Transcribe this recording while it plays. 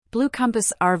Blue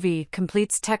Compass RV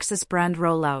completes Texas brand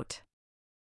rollout.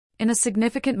 In a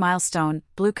significant milestone,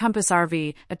 Blue Compass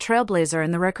RV, a trailblazer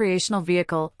in the recreational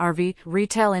vehicle (RV)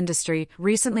 retail industry,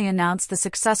 recently announced the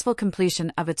successful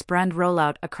completion of its brand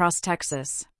rollout across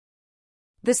Texas.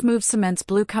 This move cements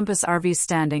Blue Compass RV's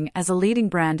standing as a leading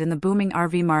brand in the booming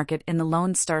RV market in the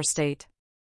Lone Star State.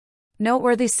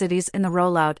 Noteworthy cities in the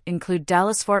rollout include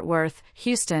Dallas-Fort Worth,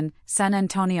 Houston, San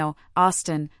Antonio,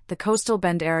 Austin, the Coastal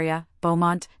Bend area,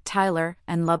 Beaumont, Tyler,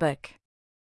 and Lubbock.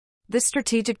 This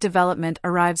strategic development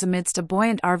arrives amidst a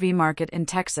buoyant RV market in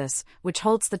Texas, which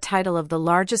holds the title of the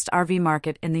largest RV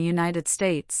market in the United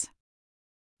States.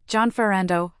 John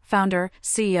Ferrando, founder,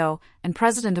 CEO, and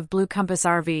president of Blue Compass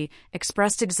RV,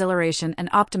 expressed exhilaration and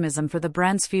optimism for the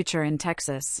brand's future in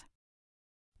Texas.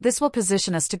 This will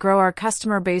position us to grow our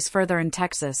customer base further in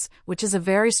Texas, which is a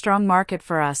very strong market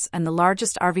for us and the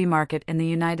largest RV market in the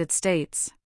United States.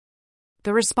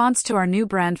 The response to our new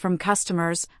brand from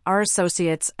customers, our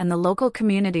associates, and the local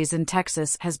communities in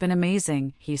Texas has been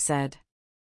amazing, he said.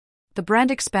 The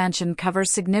brand expansion covers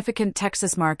significant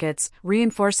Texas markets,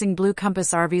 reinforcing Blue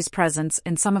Compass RV's presence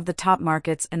in some of the top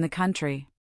markets in the country.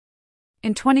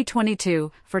 In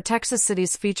 2022, Texas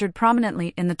cities featured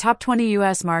prominently in the top 20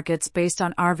 U.S. markets based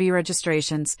on RV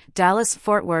registrations: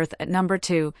 Dallas-Fort Worth at number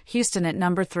 2, Houston at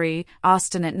number 3,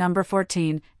 Austin at number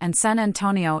 14, and San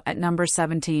Antonio at number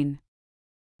 17.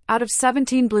 Out of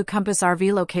 17 Blue Compass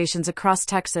RV locations across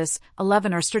Texas,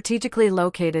 11 are strategically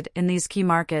located in these key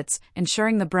markets,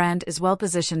 ensuring the brand is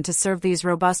well-positioned to serve these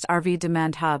robust RV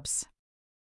demand hubs.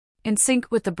 In sync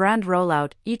with the brand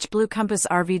rollout, each Blue Compass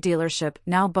RV dealership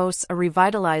now boasts a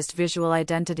revitalized visual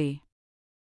identity.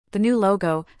 The new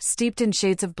logo, steeped in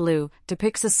shades of blue,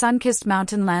 depicts a sun-kissed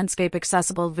mountain landscape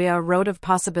accessible via a road of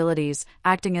possibilities,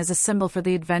 acting as a symbol for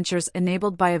the adventures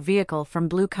enabled by a vehicle from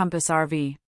Blue Compass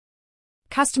RV.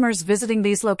 Customers visiting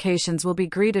these locations will be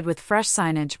greeted with fresh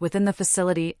signage within the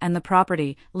facility and the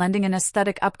property, lending an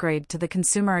aesthetic upgrade to the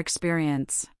consumer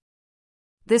experience.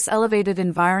 This elevated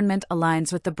environment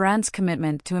aligns with the brand's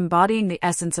commitment to embodying the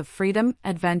essence of freedom,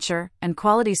 adventure, and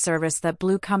quality service that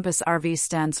Blue Compass RV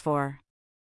stands for.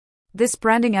 This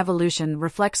branding evolution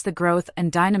reflects the growth and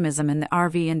dynamism in the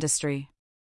RV industry.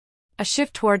 A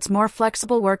shift towards more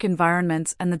flexible work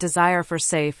environments and the desire for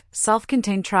safe,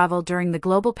 self-contained travel during the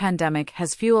global pandemic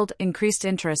has fueled increased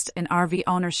interest in RV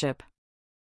ownership.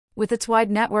 With its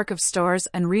wide network of stores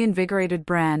and reinvigorated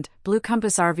brand, Blue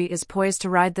Compass RV is poised to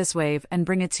ride this wave and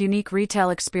bring its unique retail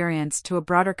experience to a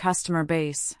broader customer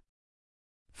base.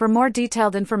 For more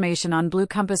detailed information on Blue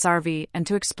Compass RV and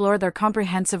to explore their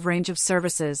comprehensive range of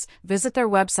services, visit their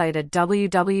website at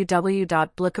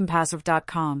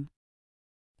www.bluecompassrv.com.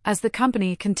 As the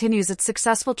company continues its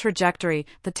successful trajectory,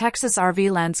 the Texas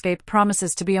RV landscape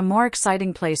promises to be a more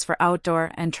exciting place for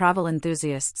outdoor and travel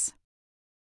enthusiasts.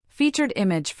 Featured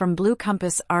image from Blue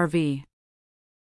Compass RV.